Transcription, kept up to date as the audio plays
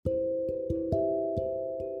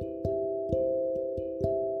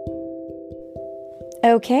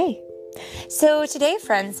Okay. So today,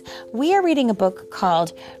 friends, we are reading a book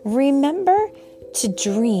called Remember to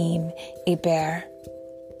Dream, Hébert.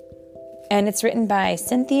 And it's written by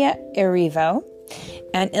Cynthia Erivo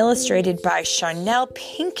and illustrated by Charnel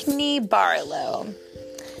Pinckney Barlow.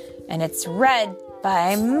 And it's read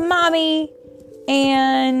by Mommy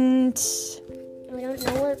and... I don't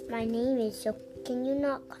know what my name is, so can you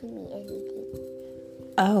not call me anything?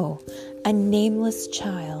 Oh, a nameless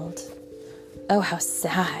child. Oh, how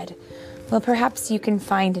sad. Well, perhaps you can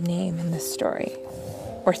find a name in this story.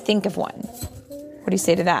 Or think of one. What do you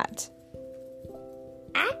say to that?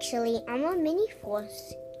 Actually, I'm a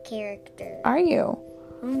Mini-Force character. Are you?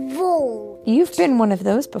 Volt. You've been one of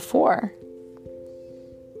those before.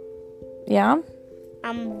 Yeah?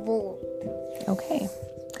 I'm Volt. Okay.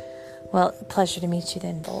 Well, pleasure to meet you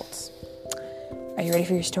then, Bolt. Are you ready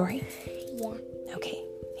for your story? Yeah. Okay,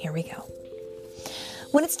 here we go.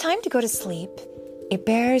 When it's time to go to sleep,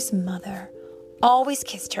 Hébert's mother always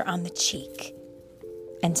kissed her on the cheek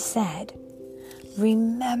and said,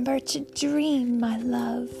 "Remember to dream, my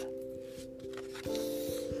love."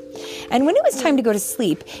 And when it was time to go to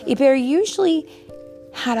sleep, Hébert usually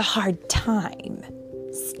had a hard time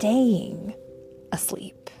staying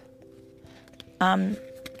asleep.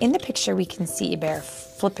 In the picture, we can see Hébert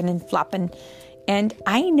flipping and flopping, and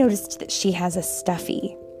I noticed that she has a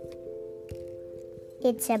stuffy.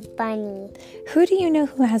 It's a bunny. Who do you know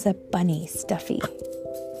who has a bunny stuffy?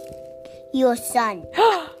 Your son.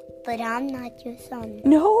 But I'm not your son.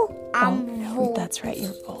 No? I'm Volt. That's right,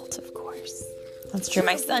 you're Volt, of course. That's true,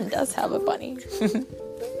 my son does have a bunny.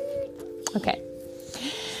 Okay.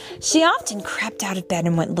 She often crept out of bed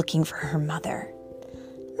and went looking for her mother.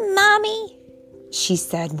 "Mommy," she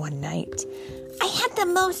said one night, "I had the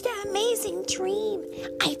most amazing dream.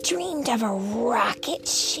 I dreamed of a rocket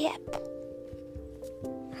ship."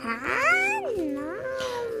 Huh? No.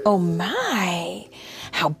 Oh my!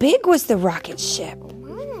 How big was the rocket ship?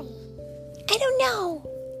 Why? "I don't know,"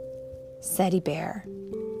 said Hébert.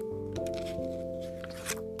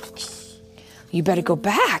 "You better go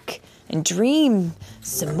back and dream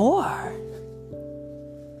some more."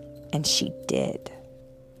 And she did.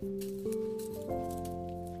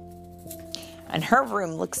 And her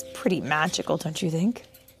room looks pretty magical, don't you think?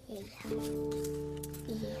 Yeah.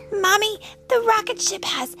 "Mommy, the rocket ship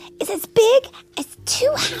is as big as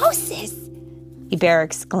 2 houses," Hébert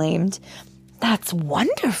exclaimed. "That's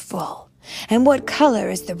wonderful. And what color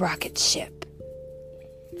is the rocket ship?"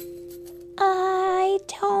 "I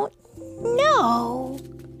don't know,"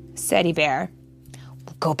 said Hébert.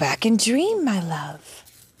 "Well, go back and dream, my love."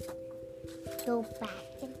 Go back.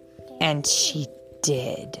 And she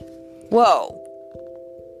did. Whoa.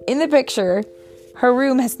 In the picture, her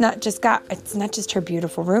room it's not just her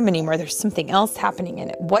beautiful room anymore. There's something else happening in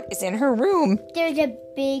it. What is in her room? There's a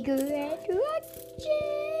big red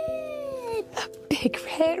rocket. A big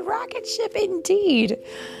red rocket ship indeed.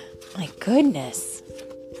 My goodness.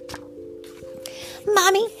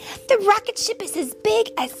 "Mommy, the rocket ship is as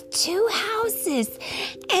big as 2 houses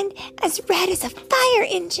and as red as a fire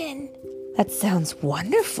engine." That sounds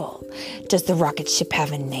wonderful. Does the rocket ship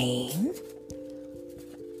have a name?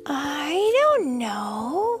 "I don't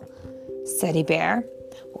know," said Hébert.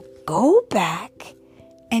 "Well, go back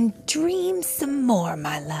and dream some more,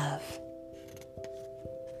 my love.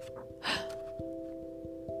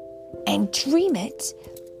 And dream it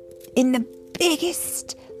in the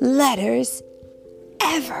biggest letters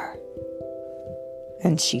ever."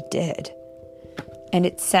 And she did. And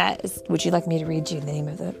it says, would you like me to read you the name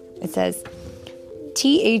of it? It says,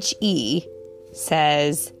 THE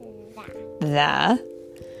says the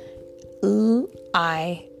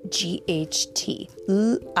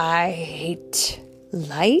LIGHT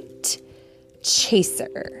light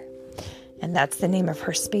chaser. And that's the name of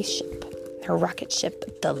her spaceship, her rocket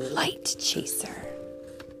ship, the Light Chaser.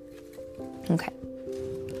 Okay.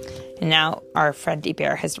 And now our friend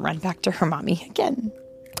Hébert has run back to her mommy again.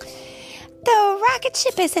 "The rocket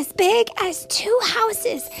ship is as big as 2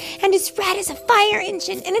 houses and as red as a fire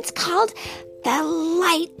engine, and it's called the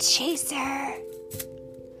Light Chaser."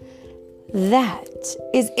 "That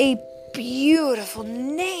is a beautiful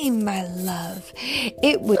name, my love.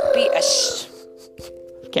 It would be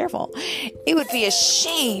careful. It would be a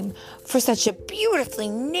shame for such a beautifully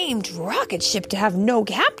named rocket ship to have no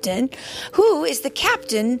captain. Who is the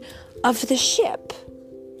captain of the ship?"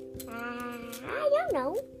 I don't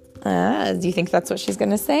know. Do you think that's what she's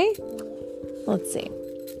going to say? Let's see.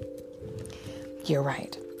 You're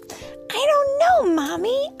right. "I don't know,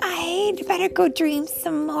 Mommy. I'd better go dream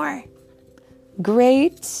some more."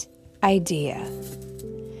 Great idea.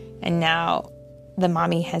 And now the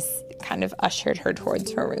mommy has kind of ushered her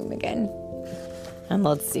towards her room again. And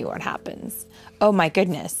let's see what happens. Oh my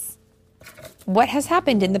goodness. What has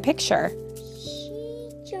happened in the picture? She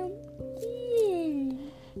jumped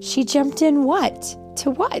in. She jumped in what?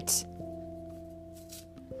 To what?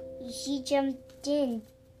 She jumped in.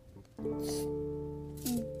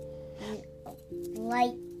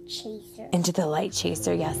 Light chaser. Into the light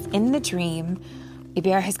chaser, yes. In the dream,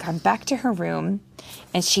 Ibera has gone back to her room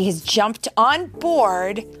and she has jumped on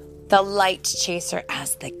board the light chaser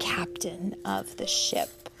as the captain of the ship.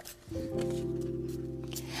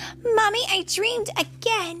 Mommy, I dreamed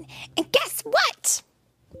again, and guess what?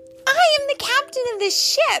 I am the captain of this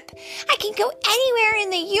ship. I can go anywhere in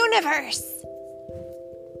the universe.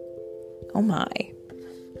 Oh my.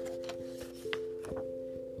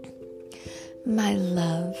 My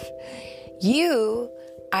love, you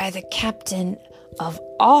are the captain of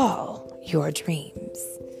all your dreams.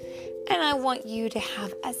 And I want you to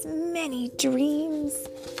have as many dreams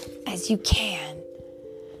as you can.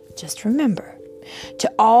 Just remember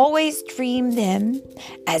to always dream them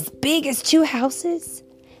as big as 2 houses,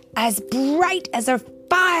 as bright as a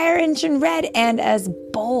fire engine red, and as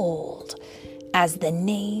bold as the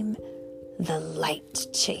name, the Light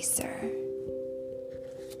Chaser.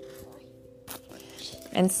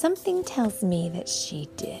 And something tells me that she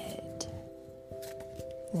did.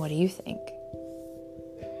 What do you think?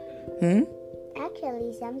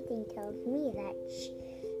 Actually, something tells me that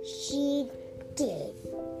she did.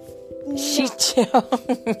 She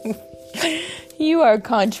did. You are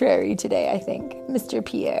contrary today, I think. Mr.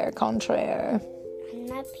 Pierre Contraire. I'm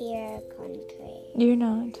not Pierre Contraire. You're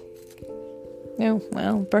not? No,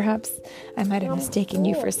 well, perhaps I might have mistaken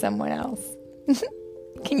you for someone else.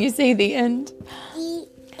 Can you say the end? The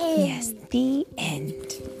end. Yes, the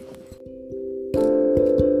end.